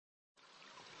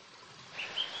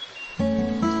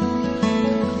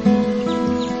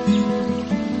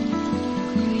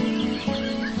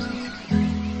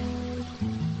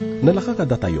Nalaka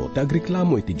kada tayo ti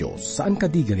agreklamo iti Diyos, saan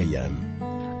kadi gagayan?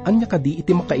 Anya kadi iti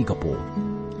makaigapo?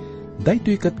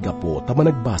 Daytoy kat gapo tama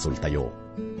nagbasol tayo.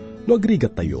 No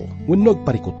agrigat tayo, wenno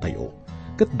agparikot tayo,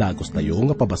 kat dagos tayo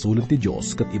nga pabasulan ti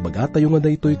Diyos, kat ibaga tayo nga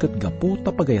daytoy kat gapo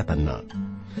tapagayatan na.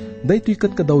 Daytoy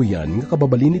kat kadaw yan nga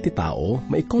kababalin iti tao,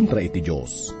 maikontra iti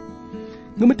Diyos.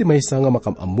 Ngamit maysa nga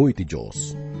makamamu iti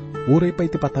Diyos, uray pa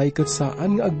iti patay kat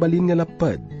saan nga agbalin nga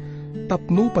lapad,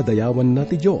 tapno padayawan na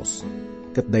ti Diyos.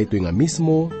 Kat daytoy nga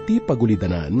mismo ti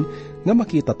pagulidanan nga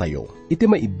makita tayo, iti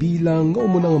maibilang nga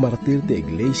umuna nga martir ti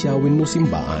iglesia wenno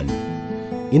simbaan.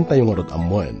 Intayo nga rod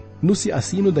amuan, no si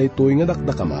asino daytoy nga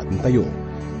dakdakamaten tayo.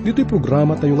 Dito'y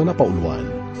programa tayo nga napauluan.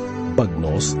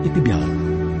 Bagnos iti biyak.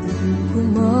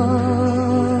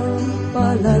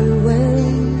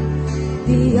 Kumapalalwen,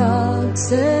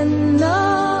 tiyagsen na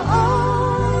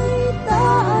ay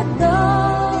taada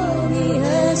ni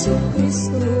Jesu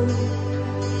Cristo.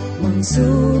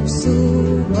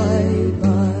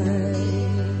 Magsubsubaybay,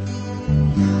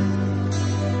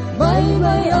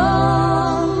 baybay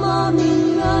ang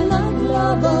amin nga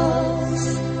naglabas,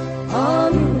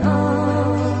 amin nga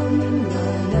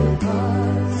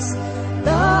nalpas,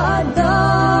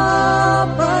 daadapay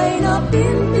na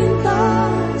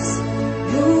pinpintas,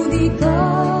 ludi ka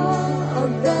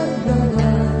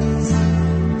agdardaras,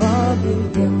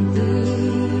 pabigyan di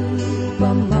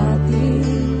pamati,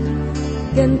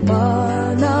 ken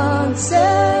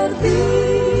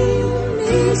panagserting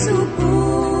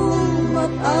isupong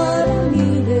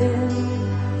mat-aramiden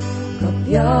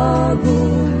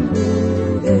kapyagong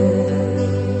luden.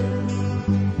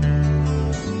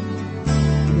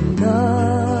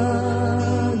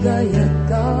 Nagayat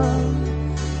ka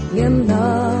ngem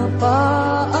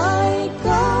napaay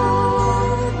ka,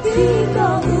 di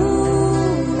ka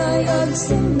unay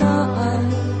agsinaan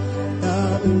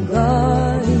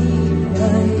taugay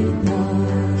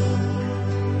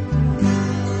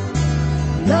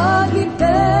lagi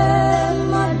ten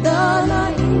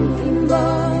madana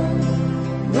inimbang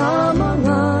nga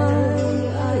mga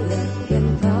ayat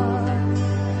kenta,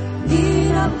 di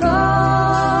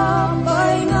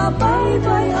nakapay nga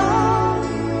baybayan,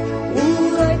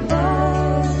 uray pa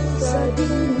sa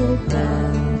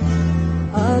dinutan,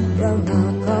 at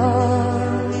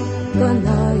dangakan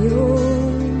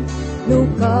kanayon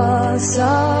luka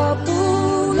sa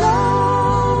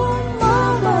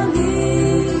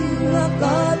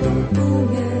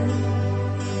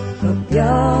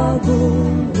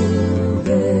kapyagong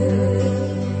uden.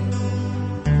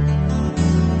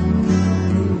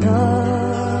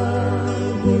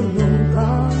 Nagulong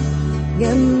ka,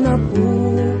 ngem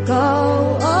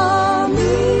napukaw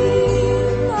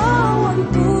amin, awan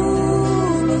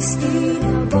tulos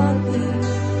kinabati,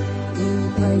 yung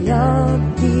kaya't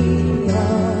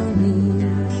diyamin.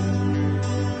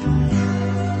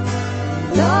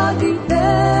 Lagi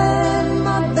ten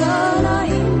madana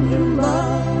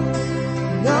inimbang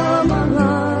nga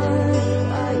mga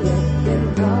ayat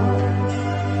kenta,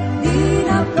 di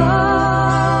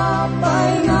nakapay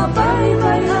nga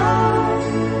baybayan,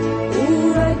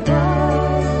 uray ka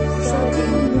sa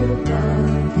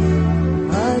dinutan,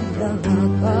 at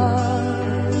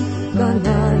dangakan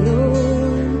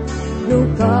kanayon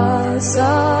luka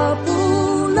sa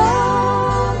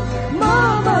pulang,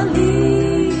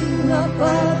 mabaling nga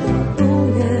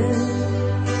patutungen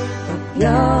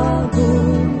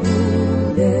kapyagong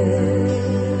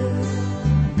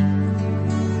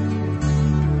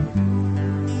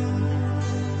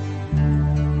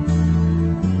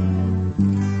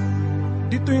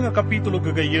kapitulo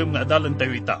gagayem nga adalan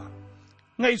tayo ita.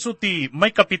 Nga isuti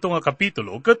may kapito nga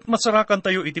kapitulo ket masarakan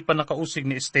tayo iti panakausig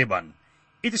ni Esteban,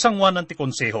 iti sangwanan ti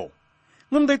konseho.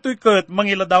 Ngem daytoy ket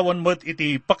mangiladawan met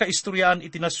iti pakaistoryaan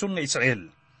iti nasyon nga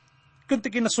Israel. Ken ti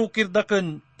kinasukir da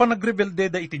ken panagrebelde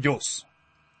da iti Dios.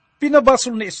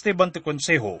 Pinabasol ni Esteban ti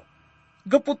konseho,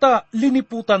 gaputa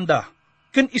liniputan da,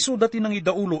 ken isuda ti nang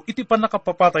idaulo iti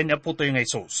panakapapatay ni Apotoy nga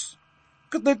Isus.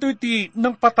 Ket daytoy ti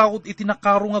nang patawod iti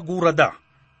nakaro nga gura da,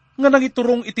 nga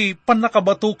nangiturong iti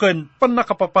panakabatuken,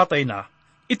 panakapapatay na,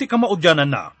 iti kamaudyanan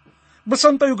na.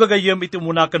 Basan tayo gagayem iti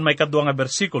umunakan may kadwa nga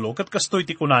bersikulo, kat kastoy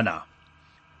ti kunana.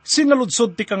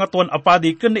 Sinaludsod ti kangatuan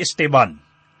apadi ken ni Esteban.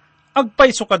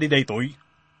 Agpayso ka di daytoy?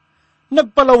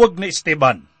 Nagpalawag ni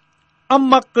Esteban,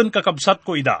 ammak ken kakabsat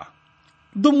ko ida.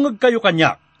 Dumngeg kayo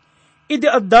kanyak. Idi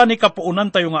adda ni kapuunan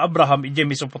tayo nga Abraham ije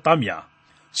Mesopotamia,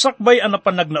 sakbay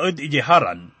anapan nagnaed ije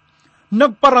Haran,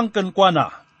 nagparangken kwa na,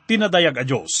 tinadayag a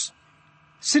Diyos.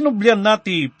 Sinublian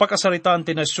nati pakasaritaan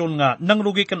ti nasyon nga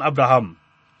nangrugi kan Abraham.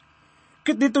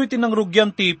 Kit dito'y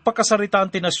tinangrugyan ti pakasaritaan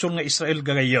ti nasyon nga Israel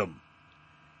gagayam.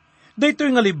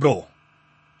 Daytoy nga libro,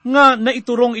 nga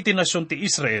naiturong iti nasyon ti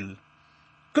Israel,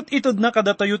 ket itod na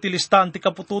kadatayo ti listaan ti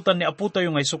kapututan ni Apo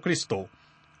tayo nga Jesu-Kristo,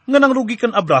 nga nangrugi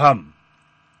kan Abraham.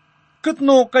 Ket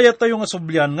no kaya tayo nga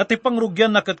sublyan nga ti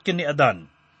pangrugyan na ket ken ni Adan.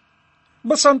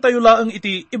 Basan tayo laeng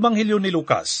iti Ebanghelyo ni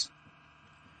Lucas.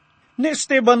 Ni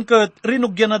Esteban ket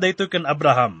rinugyan na daytoy ken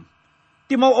Abraham,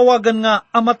 ti mauawagan nga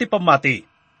ama ti pamati.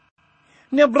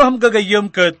 Ni Abraham gagayem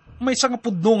ket may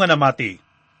sangapudno nga namati.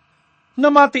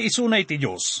 Namati isuna iti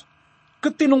Dios,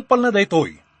 ket tinungpal na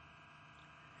daytoy.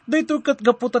 Daytoy ket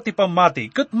gaputa ti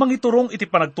pamati ket mangiturong iti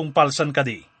panagtungpalsan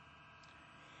kadi.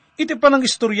 Iti panang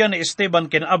istorya ni Esteban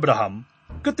ken Abraham,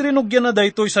 ket rinugyan na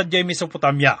daytoy sa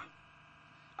Mesopotamia.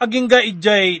 Agingga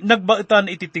idjay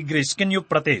nagbaetan iti Tigris ken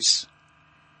Euphrates.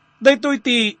 Daytoy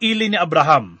ti ili ni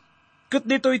Abraham, ket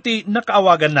daytoy ti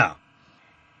nakaawagan na.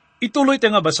 Ituloy ti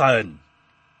nga basaen.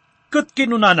 Ket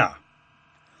kinunana,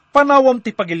 panawam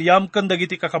ti pagilyam ken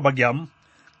dagiti kakabagyam,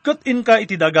 ket inka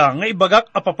iti daga nga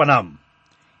ibagak a papanam.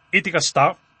 Iti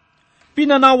kasta,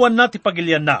 pinanawan na ti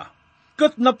pagilyan na,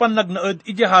 ket napanlagnaed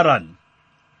idiharan.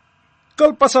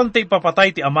 Kalpasan ti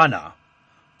ipapatay ti amana,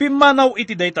 pimanaw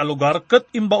iti dayta lugar ket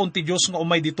imbaon ti Dios nga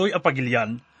umay ditoy a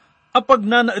pagilyan, apag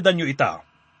nanaedan nyo ita.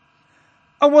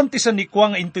 Awan ti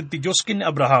sanikwa nga inted ti Dios ken ni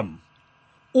Abraham,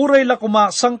 uray la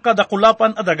kuma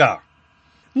sangkadakulapan adaga,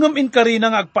 ngem inkarina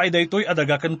nga agpaay daytoy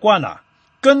adaga ken kuana,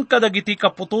 ken kadagiti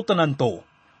kaputotanan to,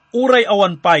 uray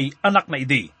awan pay anak na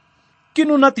idi.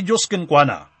 Kinuna ti Diyos ken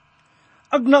kuana,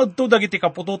 agnaed to dagiti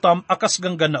kaputotam akas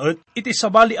ganggannaet iti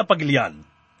sabali a pagilian.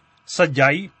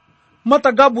 Sadyay,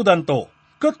 matagabudan to,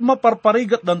 ket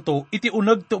maparparigat danto iti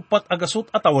uneg ti upat agasut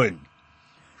atawen.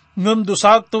 Ngem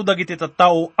dusag to dagiti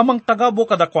tattao amang tagabo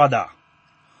kadakwada.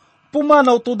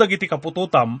 Pumanaw to dagiti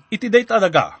kaputotam iti dayta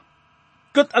adaga,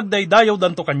 ket agdaydayaw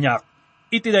danto kanyak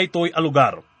iti daytoy a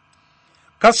lugar.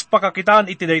 Kas pakakitaan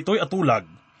iti daytoy atulag,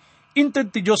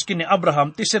 inted ti Diyos kini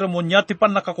Abraham ti seremonya ti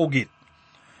pannakakugit.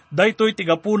 Daytoy ti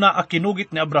gapuna a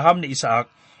kinugit ni Abraham ni Isaac,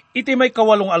 iti may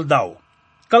 8 aldaw,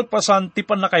 kalpasan ti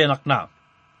pannakayanak na.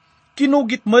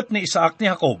 Kinugit met ni Isaac ni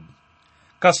Jacob.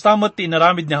 Kastamet ti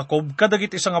inaramid ni Jacob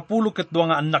kadagiti 12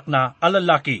 nga anak na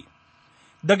alalaki.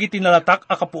 Dagiti nalatak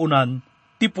a kapuunan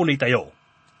ti puli tayo.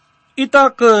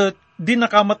 Ita ket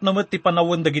dinakamat na met ti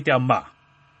panawon dagiti amma.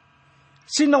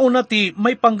 Sinauna ti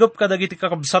may panggap kadagiti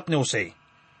kakabsat ni Jose,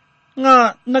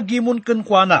 nga nagimon ken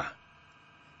kuana.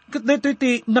 Ket daytoy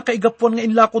ti nakaigapuan nga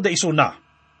inlako da isuna.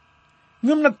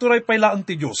 Ngem nagturay pay laeng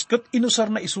ti Dios ket inusar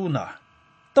na isuna,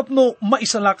 tapno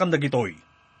maisalakan dagitoy.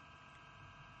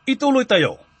 Ituloy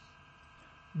tayo.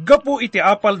 Gapo iti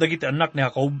apal dagiti anak ni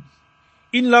Jacob,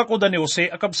 inlako da ni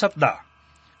Jose akabsat da,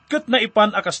 ket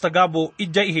naipan akas tagabo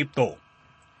idjay Ehipto.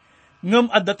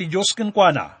 Ngem adda ti Dios ken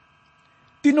kuana,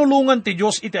 tinulungan ti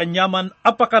Dios iti anyaman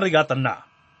a pakarigatan na.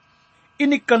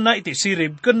 Inikkan na iti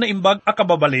sirib ken naimbag a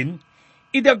kababalin,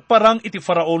 idi agparang iti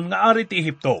Faraon nga ari ti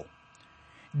Ehipto.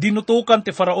 Dinutukan ti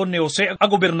Faraon ni Jose a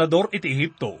gobernador iti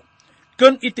Ehipto,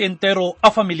 ken iti entero a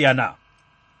familyana.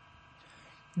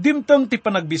 Dimteng ti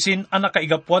panagbisin a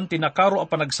nakaigapuan ti nakaro a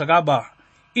panagsagaba,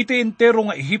 iti entero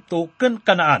nga Ehipto ken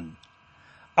Kanaan.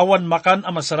 Awan makan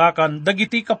a masarakan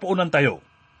dagiti kapuunan tayo.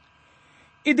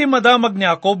 Idi madamag ni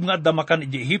Jacob nga adda makan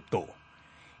iti Ehipto,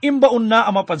 imbaon na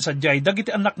a mapansadyay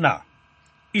dagiti anak na,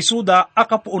 isuda a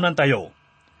kapuunan tayo.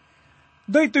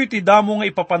 Daytoy ti damo nga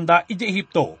ipapanda iti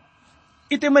Ehipto.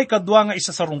 Iti may kadwa nga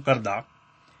isa sa rungkarda,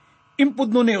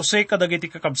 impudno ni Jose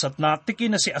kadagiti kakabsat na tiki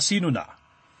na si asino na,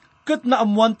 ket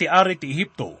naamuan ti ari ti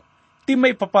Ehipto, ti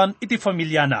may papan iti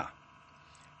familya na.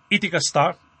 Iti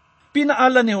kasta,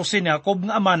 pinaala ni Jose ni Jacob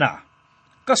nga amana,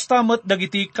 kastamet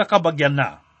dagiti kakabagyan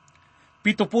na.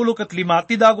 75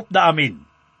 ti dagup da amin.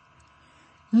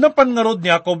 Napangarod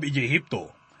ni Jacob iti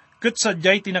Ehipto, ket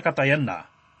sadyay tinakatayan na,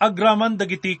 agraman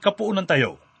dagiti kapuunan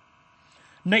tayo.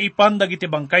 Naipan dagiti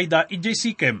bangkayda iti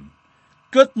Sikem,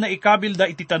 ket naikabil da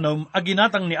iti tanom a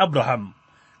ginatang ni Abraham,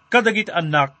 kadagiti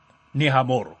anak ni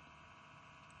Hamor.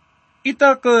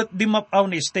 Ita ket di mapaw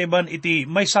ni Esteban iti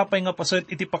may sapay nga paset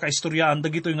iti pakaistoryaan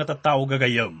dagitoy nga tattao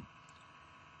gagayem.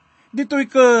 Ditoy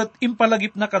ket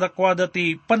impalagip na kadakwada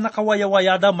ti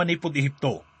panakawayawayada manipod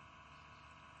Ehipto.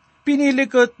 Pinili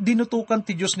ket dinutukan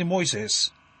ti Dios ni Moises,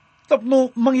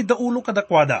 tapno mangidaulo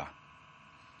kadakwada.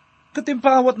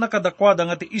 Katimpaawat na kadakwada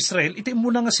nga ti Israel iti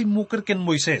muna nga simukir ken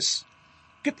Moises,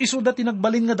 ket isuda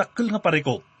tinagbalin nga dakkel nga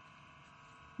parikot.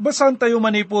 Basan tayo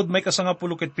manipod may 17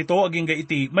 aging ga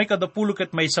iti may 10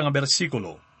 may nga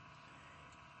bersikulo.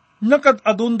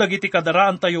 Nakadadun dagiti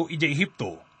kadaraan tayo iti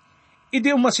Ehipto,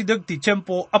 idi umasidag ti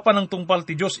tiyempo apan ang tungpal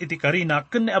ti Dios iti karina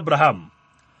ken ni Abraham.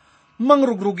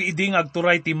 Mangrugrugi idi nga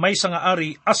agturay ti may nga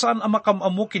ari asaan a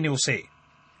makamamu kini Jose.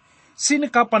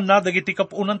 sinikapan na dagiti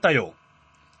kapuunan tayo.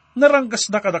 Naranggas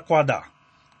na kadakwada,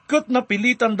 ket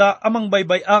napilitan da amang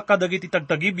baybay a kadagiti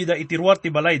tagtagibida iti ruwat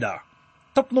ti balayda,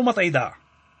 tapno matay da.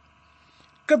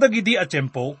 Kadagidi a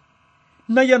tiyempo,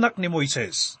 nayanak ni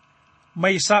Moises,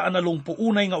 may saan na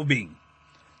lungpuunay nga ubing,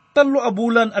 3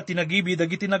 abulan at tinagibi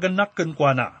dagiti naganak ken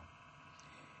kuana.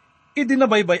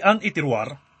 Idinabaybayan iti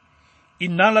ruwar,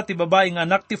 inala ti babae nga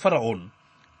anak ti Faraon,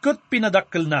 ket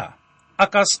pinadakkel na,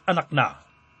 akas anak na.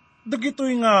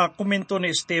 Dagitoy nga komento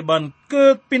ni Esteban,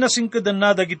 ket pinasingkedan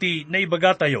na dagiti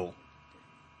naibaga tayo.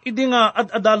 Idi nga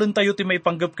ad-adalan tayo ti may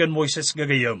panggap ken Moises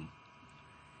gagayem.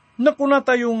 Nakuna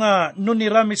tayo nga no ni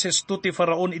Rameses II ti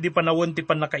Faraon idi panawon ti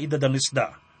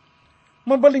panakaidadanisda.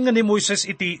 Mabaling nga ni Moises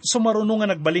iti sumaruno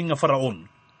nga nagbaling nga Faraon.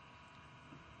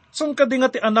 Sang kadi nga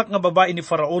ti anak nga babae ni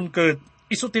Faraon ket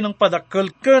isu tinang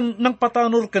padakkel ken nang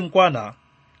patanor ken kuana,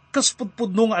 kas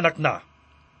pudpudno nga anak na.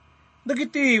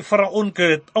 Dagiti Faraon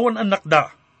ket awan anak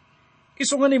da.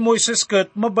 Isu nga ni Moises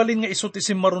ket mabalin nga isu ti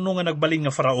simmaruno nga nagbaling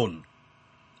nga Faraon.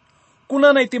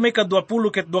 Kuna na iti may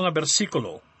 22 nga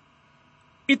bersikulo,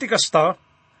 iti kasta,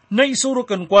 naisuro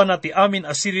ken kuana ti amin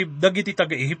a sirib dagiti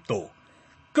taga-Ehipto,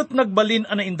 ket nagbalin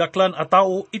ana indaklan a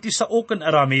tao iti sao ken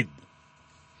aramid.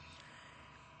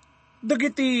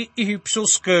 Dagiti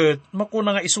Ehipsyos ket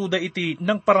makuna nga isuda iti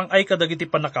nang parangay kadagiti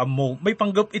panakaammo, may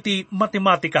panggap iti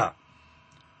matematika,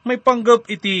 may panggap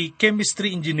iti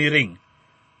chemistry engineering,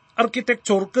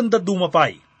 architecture ken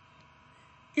dadumapay.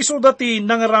 Isuda ti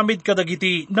nangaramid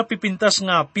kadagiti napipintas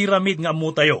nga piramid nga ammo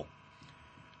tayo.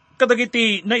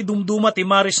 Kadagiti naidumduma ti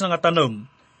maris nga tanem,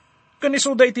 ken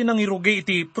isuda iti nangirugi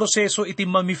iti proseso iti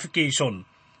mummification,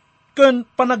 ken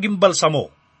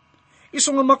panagimbalsamo.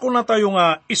 Isu nga makuna tayo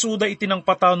nga isuda iti nang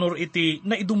patanor iti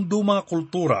naidumduma nga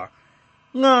kultura,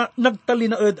 nga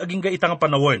nagtalinaed aging gaita nga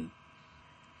panawon.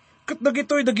 Ket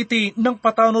dagitoy dagiti nang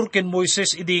patanor ken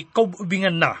Moises idi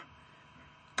kaubingan na,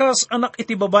 kas anak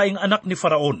iti babaeng anak ni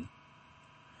Faraon.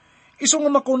 Isu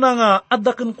nga makuna nga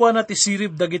addaken kuana ti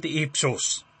sirib dagiti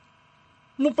Ehipsyos.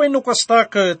 Nupay no kasta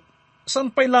ket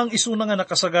san pay lang isuna nga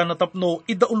nakasagana tapno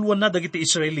idaulwan na dagiti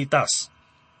Israelitas.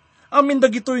 Amin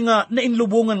dagitoy nga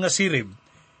nainlubungan nga sirib,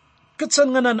 ket san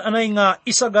nga nananay nga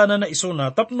isagana na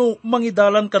isuna tapno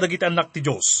mangidalan kadagiti anak ti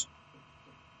Dios.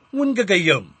 Ngun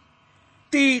gagayem,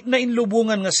 ti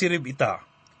nainlubungan nga sirib ita,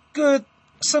 ket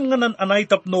san nga nananay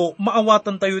tapno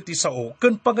maawatan tayo ti sao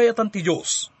ken pagayatan ti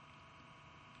Dios.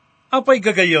 Apay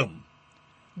gagayem,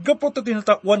 gapot ti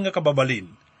tinatakwan nga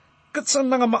kababalin, ket san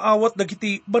nga maawat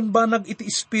dagiti banbanag iti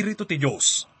espiritu ti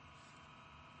Dios.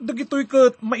 Dagitoy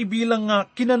ket maibilang nga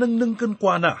kinanangneng ken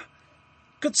kuana,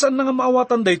 ket san nga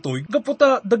maawatan daytoy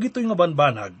gaputa dagitoy nga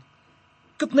banbanag,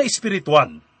 ket na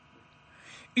espirituan.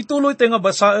 Ituloy tayo nga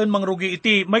basaan mangrugi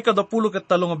iti may 23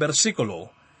 nga bersikulo,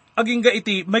 aging ga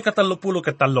iti may 33.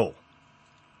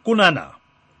 Kunana,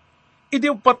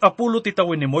 idi 40 ti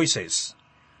tawen ni Moises,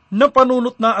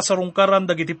 napanunot na asarungkaran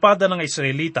dagiti pada ng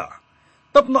Israelita,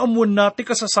 tapno amuan na ti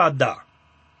kasasada.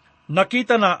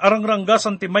 Nakita na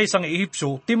arangranggasan ti maysa nga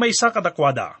Ehipsyo ti maysa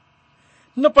kadakwada.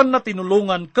 Napan na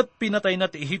tinulungan ket pinatay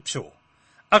na ti Ehipsyo,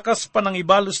 akas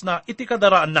panangibalos na iti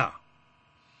kadaraan na.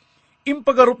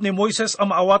 Impagarup ni Moises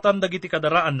ang maawatan dagiti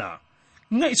kadaraan na,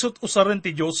 nga isut usaren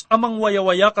ti Dios amang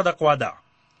wayawaya kadakwada,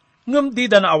 ngem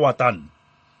di da naawatan.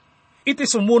 Iti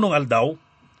sumunong aldaw,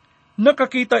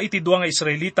 nakakita iti 2 nga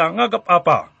Israelita nga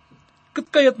agapapa, ket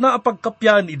kayat na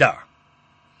apagkapyaan ida.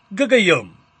 Gagayem,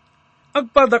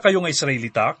 agpada kayo nga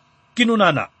Israelita,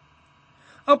 kinunana.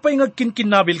 Apay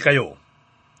ngagkinkinabil kayo.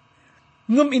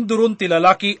 Ngem induron ti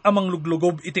lalaki amang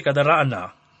luglugob iti kadaraan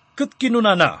na, ket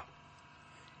kinunana.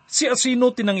 Si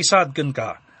asino tinangisad ken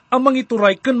ka, amang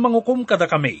ituray ken mangukom kada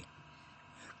kami.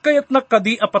 Kayat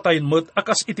nakadi apatayin mo't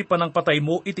akas iti panang patay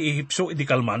mo iti Ehipsyo iti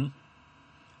kalman.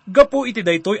 Gapo iti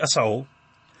daytoy asaw,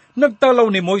 nagtalaw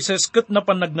ni Moises ket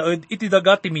napanagnaed iti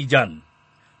daga ti Midian.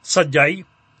 Sadyay,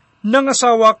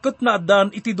 nangasawa ket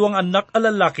naadaan iti 2 anak a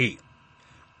lalaki.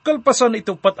 Kalpasan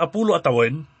iti 40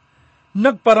 atawen,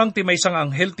 nagparang ti maysang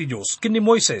anghel ti Dios ken ni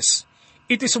Moises,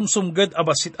 iti sumsumged a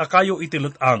basit akayo iti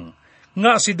lutang,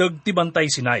 nga asideg ti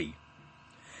bantay Sinai.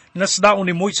 Nasdaon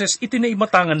ni Moises iti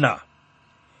naimatangan na.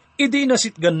 Idi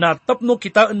nasitgan na tapno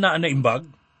kitaan na anaimbag,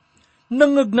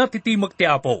 nangag na titimag ti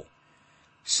Apo.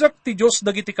 Sak ti Dios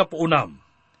dagiti kapuunam,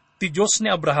 ti Dios ni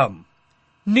Abraham,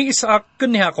 ni Isaac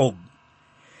ken ni Jacob.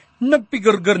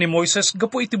 Nagpigargar ni Moises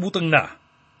gapo iti buteng na,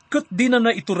 ket di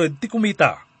na itured ti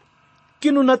kumita.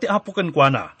 Kinuna ti Apo ken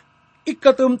kuana,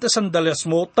 ikatem ti sandalyas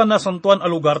mo tanasantuan a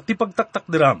lugar ti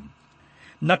pagtaktakdiram.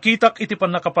 Nakitak iti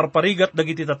panakaparparigat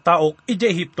dagiti tattaok iti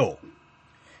Ehipto.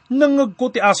 Nangagko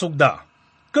ti asog da,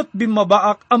 ket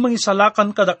bimabaak amang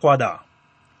isalakan kadakwada.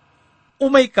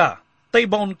 umay ka,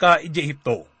 taibaon ka iti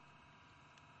Ehipto.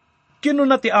 Kino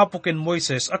na ti Apo ken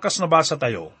Moises akas nabasa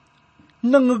tayo,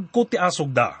 nangagko ti asog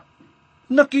da,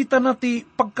 nakita na ti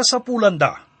pagkasapulan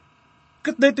da,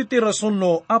 kat daytoy ti rason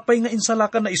no apay nga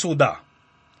insalakan na isuda,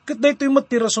 kat daytoy mat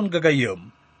ti rason gagayem,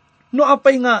 no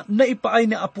apay nga naipaay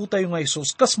ni Apo tayo nga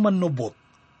Isus kas manubot,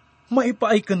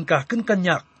 maipaay ken ka ken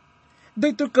kanyak,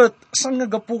 daytoy kat sang nga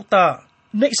gaputa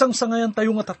na isang sangayan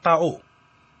tayo nga tattao.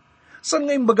 San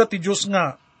nga imbaga ti Diyos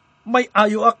nga, may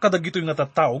ayo ak kadagitoy nga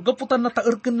tattao, gaputan na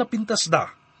taer ken na pintas da,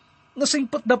 nga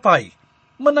singpat da pay,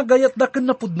 managayat da ken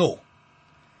napudno.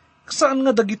 Saan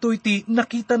nga dagitoy ti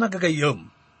nakita na gagayem?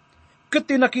 Ket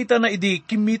ti nakita na idi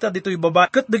kimita ditoy baba,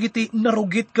 ket dagiti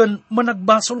narugit ken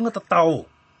managbasol nga tattao.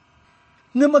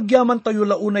 Nga magyaman tayo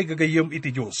launay gagayem iti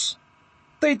Diyos.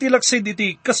 Tay tilaksid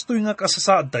iti kastoy nga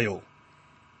kasasaad tayo.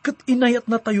 Ket inayat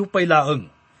na tayo pay laeng,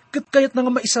 ket kayat na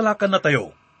nga maisalakan na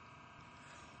tayo.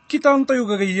 Kitaan tayo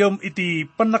gagayam iti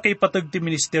panakaipatag ti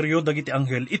ministeryo dagiti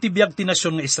anghel iti biag ti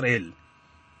nasyon nga Israel.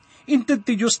 Integ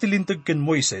ti Diyos tilinteg ken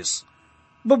Moises,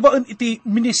 babaan iti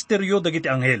ministeryo dagiti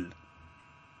anghel.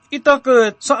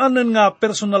 Itaket saanen nga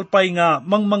personal pay nga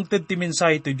mangmangted ti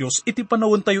mensahe ti Diyos iti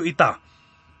panawon tayo ita,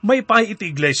 may pay iti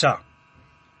iglesia.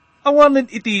 Awanen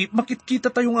iti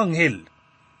makitkita tayong anghel.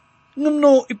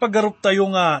 Ngano ipagarup tayo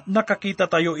nga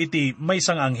nakakita tayo iti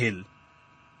maysang anghel.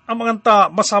 Ang manganta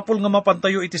masapol nga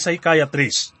mapantayo iti Saikaya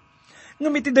 3.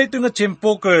 Ngam iti dayto nga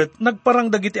tiyempo ket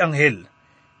nagparang dagiti anghel.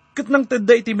 Ket nang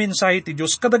tedda iti mensahe ti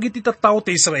Dios kadagiti tattao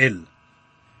ti Israel.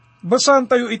 Basahan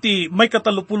tayo iti may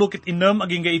 36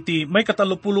 aging iti may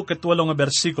 38 nga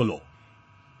bersikulo.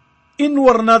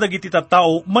 Inwar na dagiti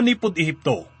tattao manipod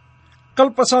Ehipto.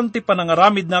 Kalpasan ti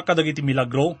panangaramid na kadagiti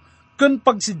milagro ken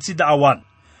pagsidsidaawan.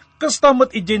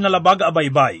 Kastamat ijay nalabaga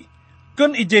abaybay.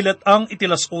 Ken ijelet ang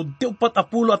itilasod ti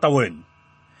 40 atawen.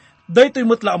 Daytoy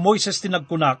metla a Moises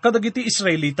tinagkuna kadagiti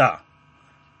Israelita.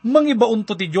 Mangibaon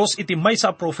to ti Dios iti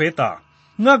maysa a profeta,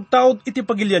 ngagtaod iti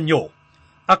pagilyanyo,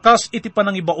 akas iti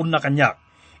panangibaon na kanyak.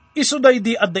 Isu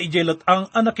daydi adda ijelet ang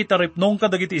anakitaripnong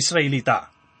kadagiti Israelita.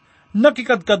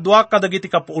 Nakikadkadwa kadagiti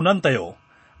kapuunan tayo,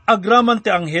 agraman ti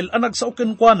anghel a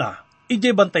nagsauken kuana,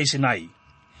 ijay bantay Sinai.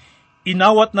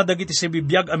 Inawat na dagiti si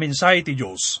bibiyag a mensahe ti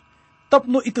Dios.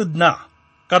 Tapno itud na,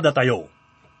 kada tayo.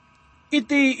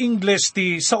 Iti Ingles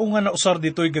ti saunga na usar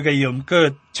dito'y gagayom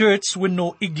ket church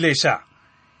wenno iglesia.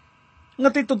 Nga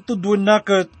ti tudtudwen na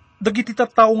ket dagiti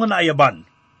tattao nga naayaban.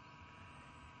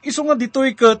 Isu nga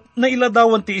dito'y ket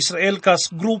nailadawan ti Israel kas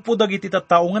grupo dagiti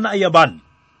tattao nga naayaban.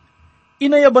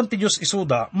 Inayaban ti Diyos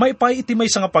isuda, maipay iti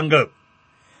may nga panggap.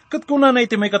 Ket kuna na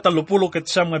iti may 30 ket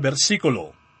siyam nga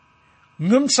bersikulo.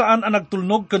 Ngem saan ang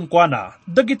nagtulnog ken kuana,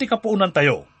 dagiti kapuunan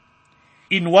tayo.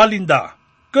 Inwalinda,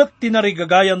 ket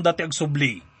tinarigagayan dati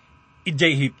agsubli,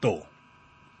 ijay Ehipto.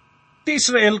 Ti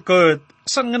Israel ket,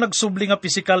 san nga nagsubli nga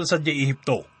pisikal sa ijay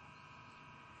Ehipto.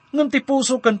 Ngam ti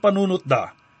puso kan panunot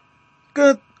da,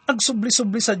 ket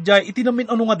agsubli-subli sa ijay itinamin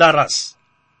ano nga daras.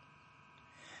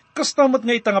 Kastamat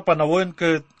nga ita nga panawon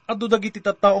ket, adu dagiti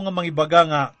tattao nga mangibaga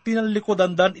nga,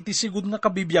 tinalikodan dan iti sigud nga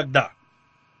kabibiyagda.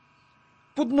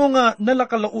 Pudno nga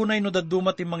nalakalaunay no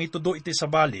daduma ti mangitudo iti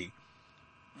sabali,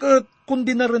 ket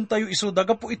kundi na rin tayo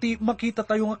isudaga po iti makita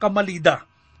tayo nga kamalida,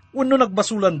 wano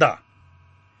nagbasulan da.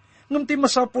 Ngam ti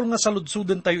masapol nga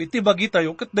saludsuden tayo iti bagi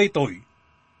tayo ket daytoy.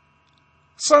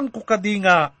 Saan ko kadi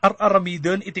nga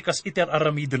ar-aramiden iti kas iti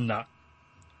ar-aramiden na?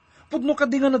 Pudno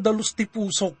kadi nga nadalus ti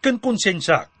puso ken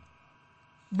konsensya.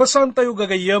 Basan tayo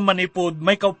gagayam manipod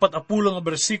may 40 nga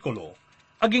bersikulo,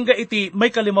 aging ga iti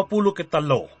may 50 ket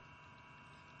 3.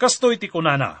 Kasto iti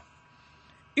kunana.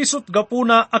 Isut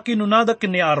gapuna a kinunada ken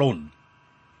ni Aaron.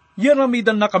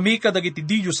 Yaramidan na kami kadagiti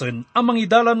diyusen amang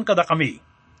idalan kada kami.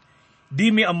 Di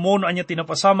mi ammon anya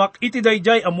tinapasamak iti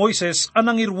dayjay a Moises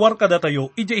anang irwar kada tayo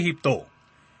iti Ehipto.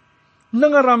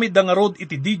 Nangaramid da nga rod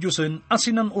iti diyusen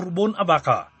asinan urbon a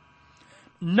baka.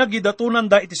 Nagidatunan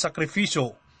da iti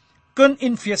sakrifisyo ken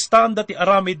infiestaan da ti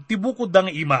aramid ti bukod da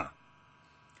nga ima.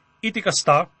 Iti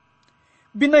kasta,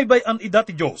 binaybayan ida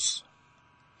ti Diyos.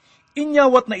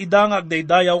 Inyawat na idangag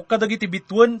daydayaw kadagiti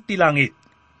bitwen ti langit.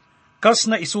 Kas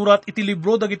na isurat iti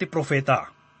libro dagiti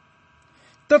profeta.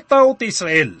 Tattao ti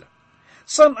Israel,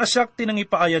 san asyak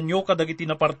tinangipaayan nyo kadagiti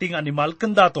naparting animal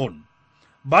kendaton.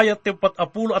 Bayat ti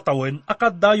 40 atawen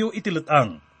akad dayo iti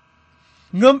letang.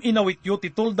 Ngem inawit yo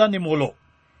ti tulda ni Molo,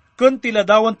 ken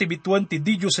tiladawan ti bitwen ti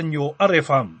diyusen nyo a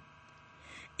Refam.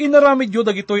 Inaramid yo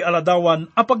dagitoy aladawan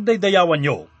apagdaydayawan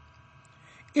nyo.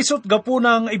 Isut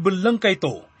gapuna nga ibelang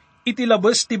kayto, iti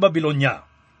labes ti Babilonia.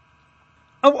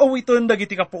 Aw-awiton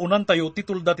dagiti kapuunan tayo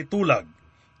titulda titulag,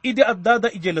 idi addada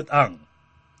ijeletang.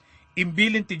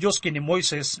 Imbilin ti Diyos kini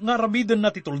Moises nga ramiden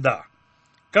na titulda,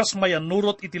 kas mayan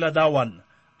nurot itiladawan,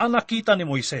 ang nakita ni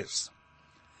Moises.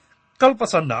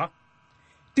 Kalpasan na,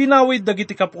 tinawid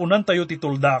dagiti kapunan tayo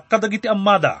titulda, kadagiti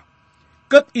amada,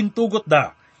 kat intugot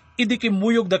da, idi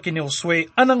kimuyog da kini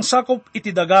Josue, anang sakop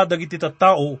iti daga dagiti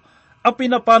tattao, a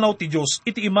pinapanaw ti Diyos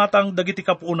iti imatang dagiti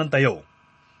kapunan tayo.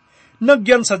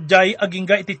 Nagyan sadyay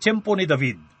agingga iti tiyempo ni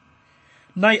David.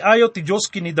 Naiayo ti Diyos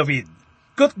kini David,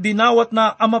 kat dinawat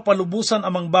na amapalubusan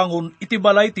amang bangon iti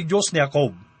balay ti Diyos ni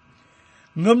Jacob.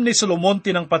 Ngem ni Solomon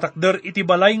tinang patakder iti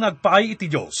balay nga agpaay iti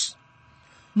Diyos.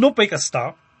 No pay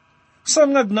kasta,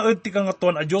 saan nga agnaed ti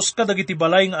kangatuan a Diyos kadagiti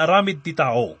balay nga aramid ti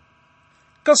tao.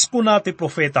 Kas kuna ti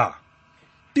profeta,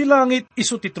 ti langit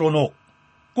isu ti tronok,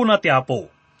 kuna ti apo.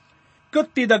 Kat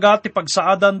ti daga ti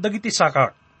pagsaadan dagiti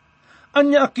sakak.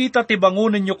 Anya akita ti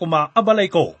bangunin nyo kuma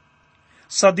abalay ko.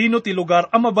 Sa dino ti lugar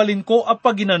amabalin ko a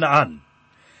paginanaan.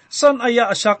 San aya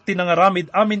asyak ti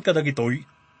nangaramid amin kadagitoy?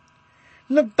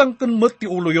 Nagtangken met ti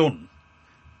ulo yon.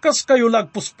 Kas kayo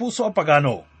lagpuspuso a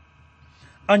pagano.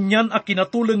 Anyan a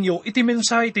kinatuleng yo iti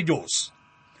mensahe ti Diyos.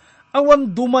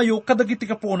 Awan dumayo kadagiti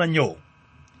kapuunan nyo.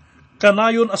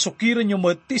 Kanayon asukirin nyo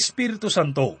met ti Espiritu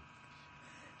Santo.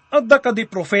 Adda kadi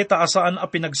profeta asaan a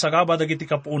pinagsagaba dagiti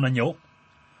kapuunan nyo?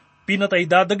 Pinatay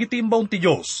da dagiti imbaon ti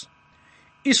Diyos.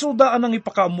 Isudaan ang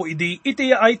ipakaammo idi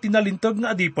iti ay tinalintag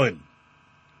nga adipen.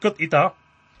 Kat ita,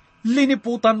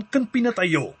 liniputan kan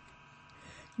pinatayo.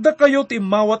 Da kayo ti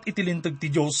mawat itilintag ti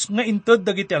Diyos nga inted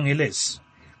dagiti angheles,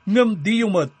 ngem di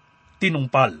yumet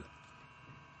tinungpal.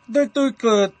 Daytoy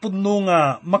ket pudno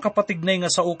nga makapatignay nga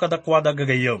sao kadakwada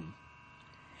gagayem.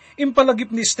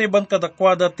 Impalagip ni Esteban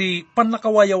kadakwada ti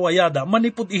panakawayawayada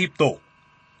manipod Ehipto.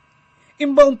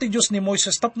 Imbaon ti Diyos ni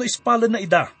Moises tapno ispalan na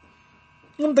ida.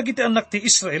 Ngem dagiti anak ti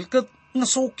Israel ket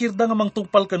nasukir da nga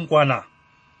mangtungpal ken kuana.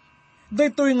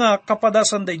 Daytoy nga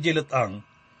kapadasan da ijelet ang,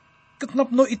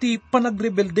 katnapno iti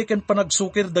panagrebelde ken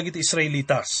panagsukir dagiti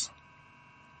Israelitas.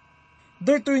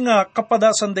 Daytoy nga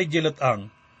kapadasan da ijelet ang,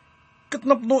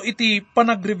 katnapno iti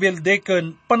panagrebelde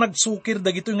ken panagsukir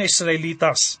dagiti nga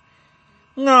Israelitas,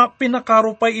 nga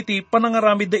pinakarupay iti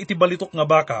panangaramid da iti balitok nga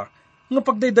baka, nga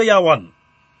pagdaydayawan.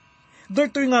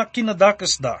 Daytoy nga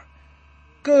kinadakas da,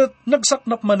 ket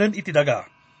nagsaknap manen iti daga.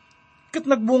 Ket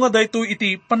nagbunga daytoy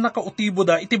iti panakautibo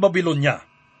da iti Babilonia.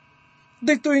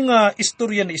 Daytoy nga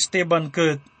istorya ni Esteban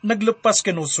ket naglepas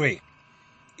ken Josue.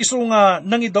 Isu nga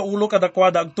nangidaulo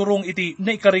kadakwada agturong iti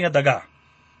naikari nga daga.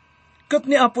 Ket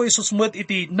ni Apo Jesus met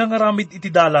iti nangaramid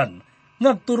iti dalan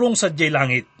nga agturong sa jay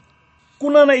langit.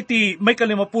 Kuna na iti may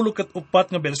 54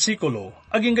 nga bersikulo,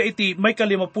 aging ga iti may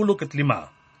 55.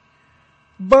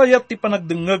 Bayat ti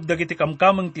panagdengeg dagiti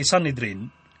kamkameng ti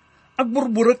Sanhedrin,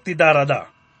 agburburek ti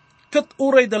darada. Ket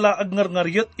uray dala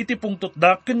agngarngaryet iti pungtot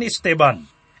da ken ni Esteban.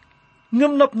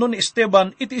 Ngemnapno ni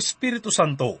Esteban iti Espiritu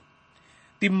Santo.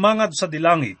 Timmangad sa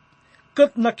dilangit,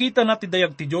 ket nakita na ti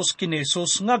dayag ti Diyos kini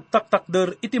Jesus nga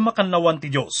agtaktakder iti makannawan ti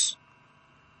Diyos.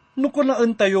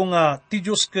 Nukunaan tayo nga ti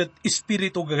Diyos ket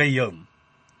Espiritu gagayem.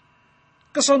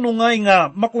 Kasanungay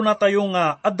nga makuna tayo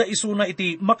nga adda isuna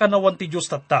iti makanawan ti Diyos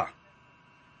tatta.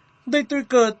 Daytoy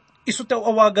ket isu tayo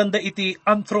awagan da iti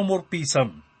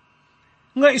anthropomorphism.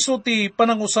 Nga isu ti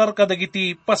panangusar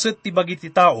kadagiti paset ti bagiti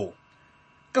tao.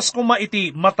 Kas kuma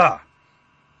iti mata,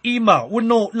 ima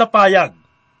wenno lapayag,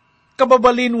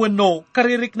 kababalin wenno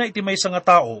karirik na iti maysa nga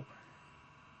tao,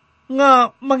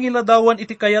 nga mangiladawan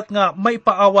iti kayat nga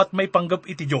maipaawat maipanggap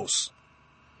iti Diyos.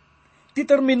 Ti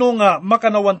termino nga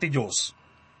makanawan ti Diyos,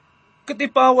 ket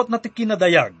ipaawat na ti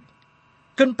kinadayag,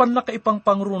 ken panakaipang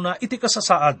pangruna iti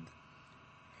kasasaad.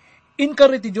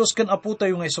 Inkari ti Diyos ken Apo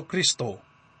tayo nga Jesu-Kristo,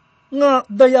 nga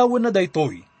dayawen na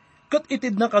daytoy, ket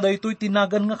itid na kadaytoy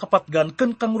tinagan nga kapatgan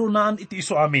ken kangrunaan iti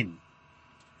isu amin.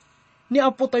 Ni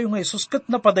Apo tayo nga Jesus ket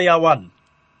napadayawan,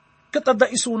 ket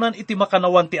adda isunan iti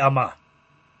makanawan ti Ama.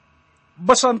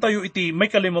 Basan tayo iti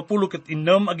may 56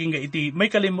 aging nga iti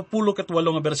may 58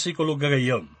 nga bersikulo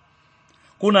gagayem.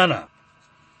 Kunana,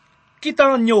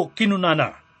 kitaan nyo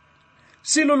kinunana,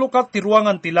 silulukat ti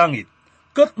ruangan ti langit,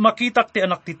 ket makitak ti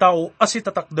anak ti tao as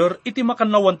itatakder iti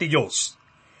makanawan ti Diyos.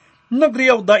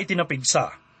 Nagriyaw da iti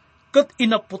napigsa, ket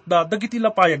inaput da dagiti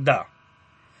lapayag da.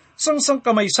 Sangsang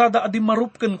kamaysada adi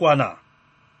marup ken kuana.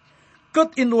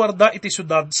 Ket inwar da iti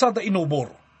syudad sada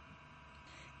inubor.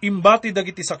 Imbati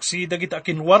dagiti saksi dagiti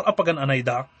akinwar a pagan-anay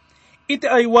da, iti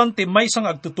aywan ti maysang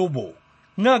agtutubo,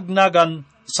 nga agnagan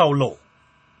Saulo.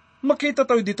 Makita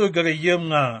tayo dito'y gagayem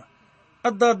nga,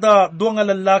 adda dua nga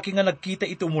lalaki nga nagkita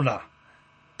ito muna,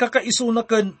 kakaisuna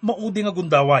ken maudi nga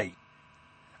gundaway.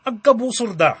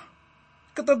 Agkabusor da,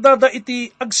 katadada iti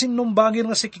agsinumbangir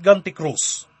nga si Kiganti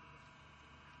Cruz.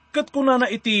 Kat kunana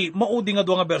iti maudi nga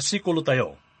nga bersikulo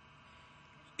tayo.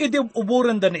 Idi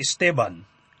uburen da ni Esteban,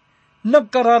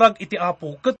 nagkararag iti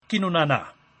Apo kat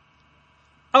kinunana.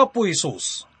 Apo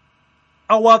Jesus,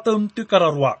 awatem ti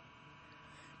kararwak,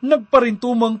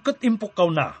 nagparintumang kat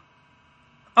impukaw na.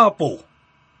 Apo,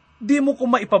 di mo ko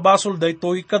maipabasol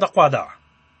daytoy kadakwada.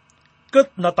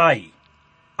 Kat natay,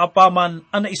 apaman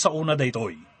ana isauna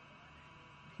daytoy.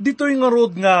 Dito'y nga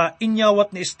rod nga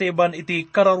inyawat ni Esteban iti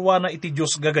kararwana iti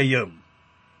Diyos gagayem.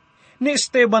 Ni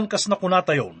Esteban kas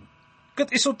nakunatayon, kat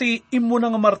iso ti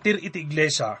imuna nga martir iti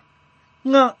iglesia,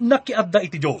 nga nakiadda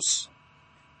iti Diyos.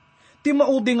 Ti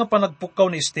maudi nga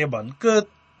panagpukaw ni Esteban, kat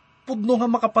pudno nga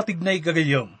makapatignay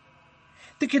gagayem.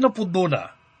 Ti kinapudno na,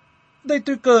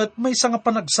 daytoy kat may nga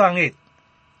panagsangit,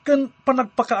 kan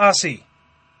panagpakaasi,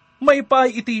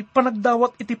 maipaay iti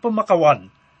panagdawat iti pamakawan,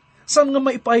 saan nga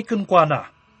maipaay kenkwana.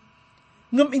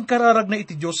 Ngam inkararag na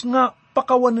iti Diyos nga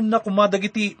pakawanan na kumadag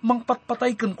iti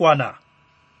mangpatpatay kenkwana.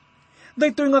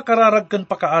 Daytoy nga kararag ken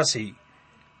pakaasi,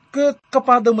 ket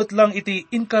kapadamet lang iti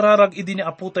inkararag idi ni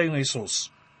Apo tayo nga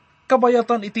Isus,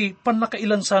 kabayatan iti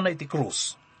pannakailan sana iti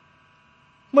krus.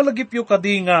 Malagipyo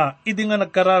kadi nga idi nga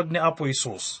nagkararag ni Apo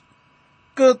Isus,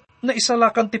 ket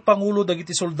naisalakan ti Pangulo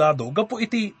dagiti soldado gapo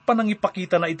iti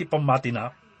panangipakita na iti pamati na.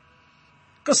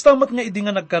 Kastamat nga idi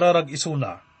nga nagkararag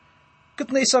isuna, ket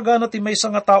naisagana ti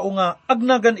maysa nga tao nga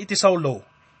agnagan iti Saulo,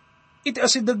 iti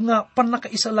asidag nga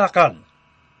pannakaisalakan.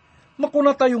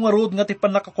 Makuna tayo nga rod nga ti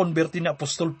pannakakonberti ni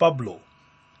Apostol Pablo,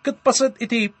 ket paset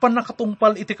iti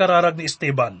pannakatungpal iti kararag ni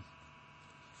Esteban.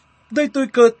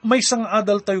 Daytoy ket maysa nga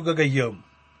adal tayo gagayem,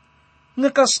 nga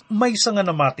kas maysa nga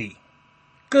namati,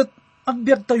 ket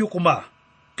agbyag tayo kuma,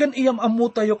 ken iyam ammo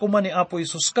tayo kuma ni Apo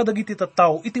Isus kadagiti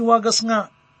tattao iti wagas nga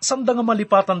sanda nga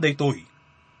malipatan daytoy.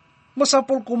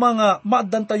 Masapol kuma nga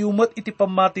maaddan tayo met iti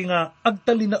pamati nga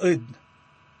agtalinaed,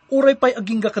 uray pa'y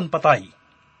aginggakan patay.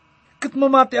 Ket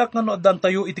mamatiak nga no addan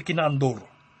tayo iti kinaandor.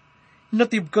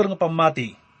 Natibker nga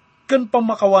pamati, ken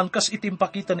pamakawan kas iti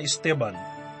impakita ni Esteban.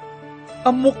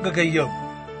 Amok gagayem,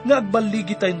 nga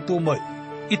agbaligi tayong tumet,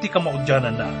 iti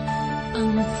kamaudyanan na.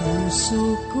 Ang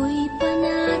puso ko'y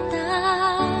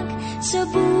panatag sa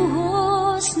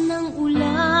buhos ng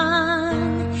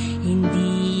ulan,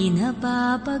 hindi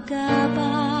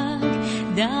napapagabag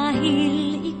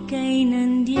dahil ika'y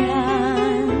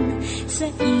nandiyan. Sa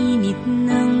init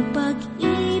ng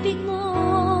pag-ibig mo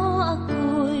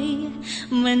ako'y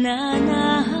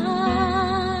mananahan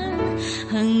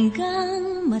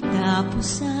hanggang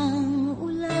matapos ang